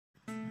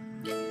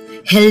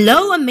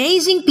Hello,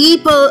 amazing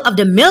people of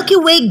the Milky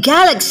Way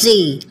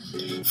galaxy.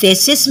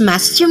 This is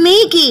Master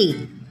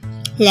Miggy.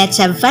 Let's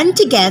have fun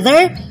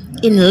together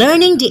in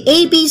learning the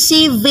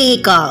ABC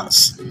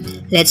vehicles.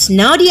 Let's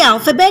know the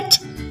alphabet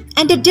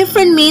and the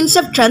different means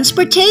of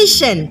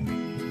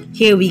transportation.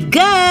 Here we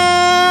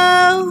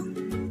go.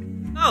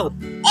 Oh.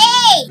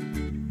 A.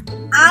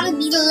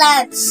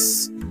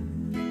 Ambulance.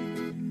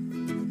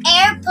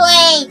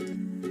 Airplane.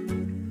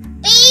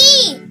 B.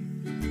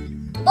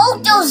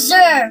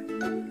 Bulldozer.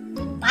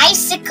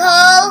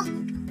 Bicycle.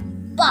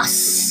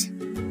 Bus.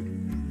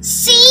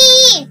 C.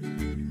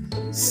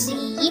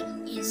 C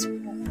is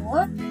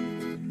for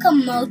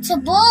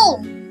commutable.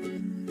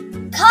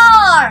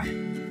 Car.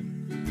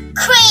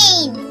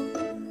 Crane.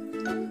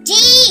 D.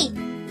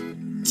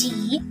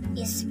 D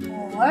is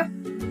for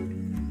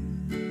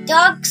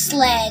dog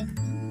sled.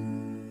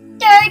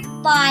 Dirt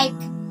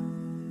bike.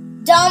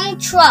 Dump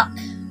truck.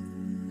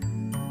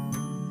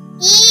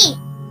 E.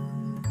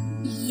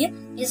 E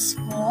is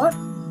for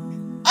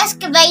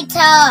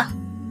excavator.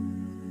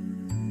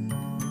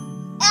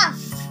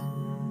 F.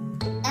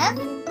 F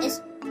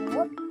is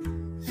for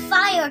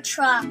fire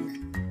truck.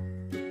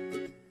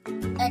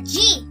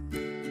 G.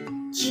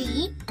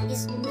 G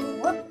is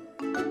for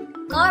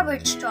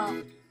garbage truck.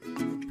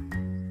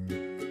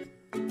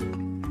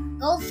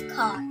 Golf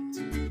cart.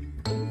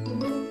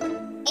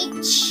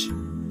 H.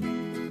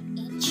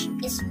 H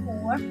is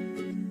for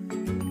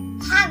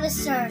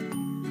harvester.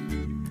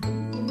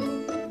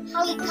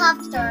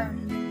 Helicopter.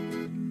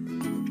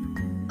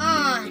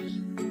 I.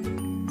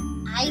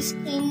 Ice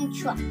cream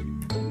truck.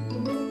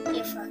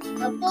 Refers to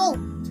a boat.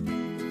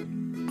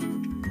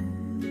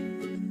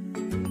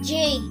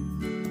 J.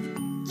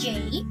 J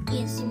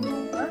is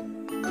for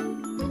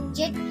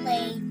jet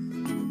plane.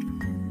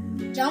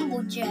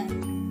 Jumbo jet.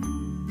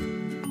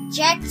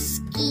 Jet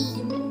ski.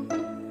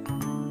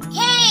 K.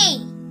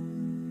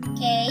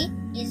 K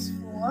is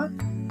for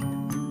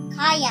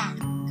kayak.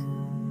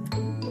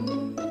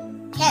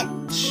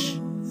 Catch.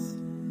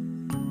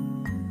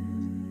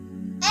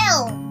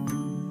 L.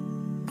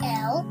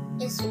 L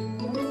is for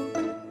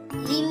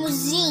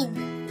limousine.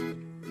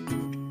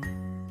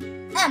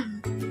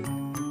 M.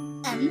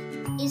 M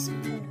is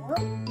for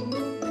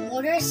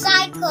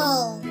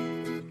motorcycle.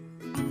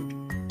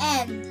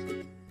 N.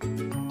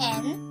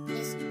 N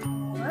is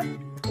for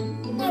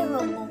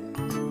aeroboat.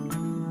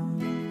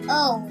 O.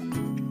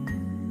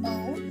 O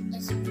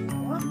is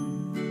for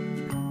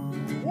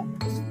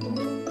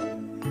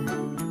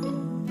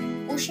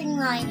ocean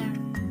liner.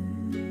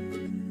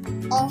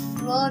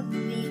 Off-road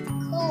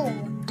vehicle.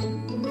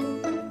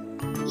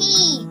 P.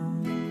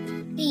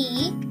 P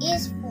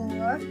is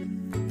for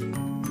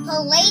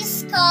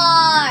police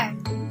car.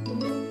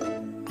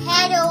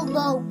 Paddle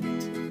boat.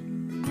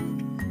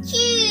 Q.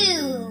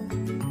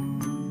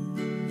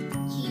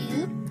 Q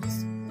is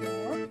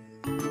for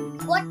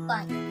quad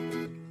bike.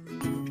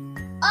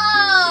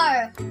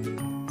 R.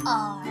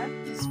 R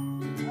is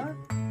for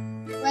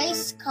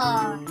race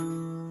car.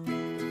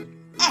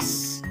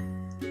 S.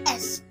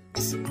 S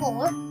is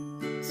for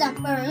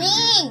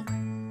submarine.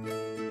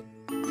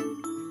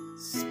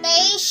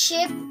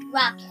 Spaceship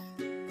rocket.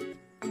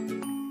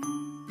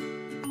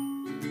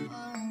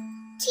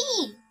 T.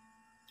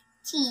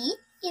 T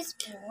is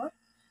for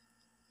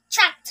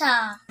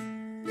tractor.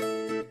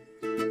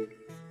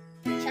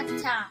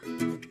 Tractor.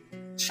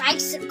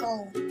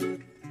 Tricycle.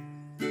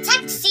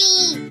 Taxi.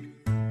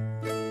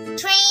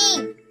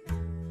 Train.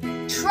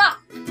 Truck.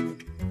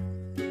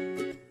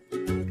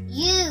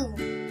 U.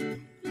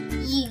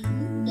 U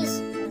is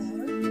for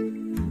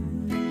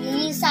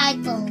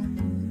unicycle.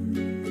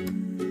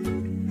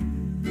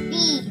 V.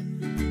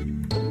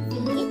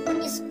 V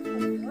is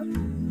for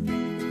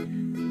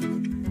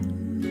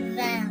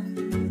van.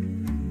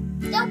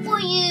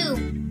 W.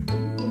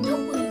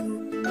 W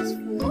is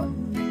for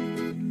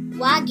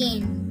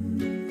wagon.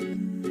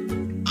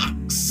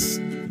 X.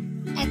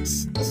 X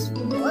is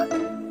for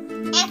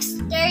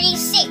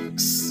X-36.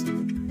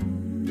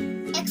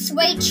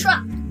 X-ray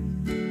truck.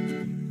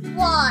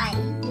 Y.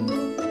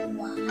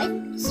 Y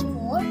is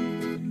for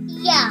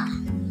yacht.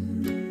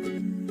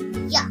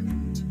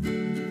 Yacht.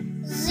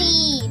 Z.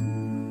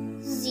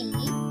 Z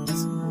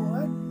is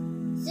for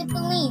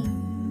zeppelin.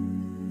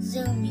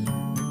 Zooming.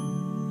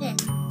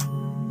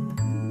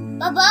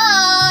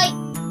 Bye-bye.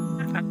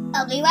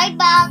 I'll be right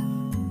back.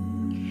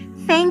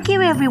 Thank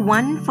you,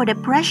 everyone, for the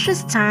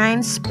precious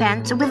time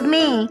spent with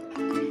me.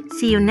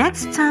 See you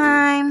next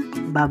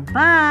time.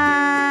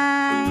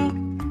 Bye-bye.